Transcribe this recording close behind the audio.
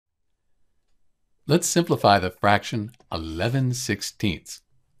Let's simplify the fraction 11/16.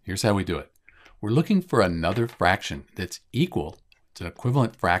 Here's how we do it. We're looking for another fraction that's equal. It's an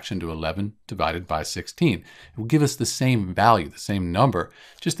equivalent fraction to 11 divided by 16. It will give us the same value, the same number,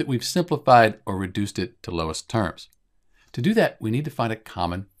 just that we've simplified or reduced it to lowest terms. To do that, we need to find a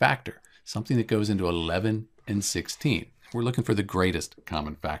common factor, something that goes into 11 and 16. We're looking for the greatest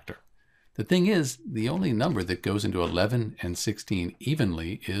common factor. The thing is, the only number that goes into 11 and 16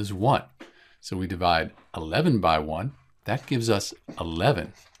 evenly is 1. So we divide 11 by 1, that gives us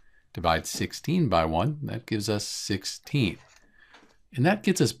 11. Divide 16 by 1, that gives us 16. And that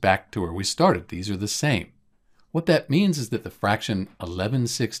gets us back to where we started. These are the same. What that means is that the fraction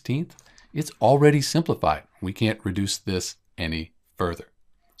 11/16, it's already simplified. We can't reduce this any further.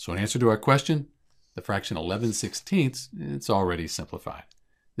 So in answer to our question, the fraction 11/16, it's already simplified.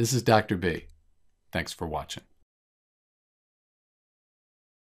 This is Dr. B. Thanks for watching.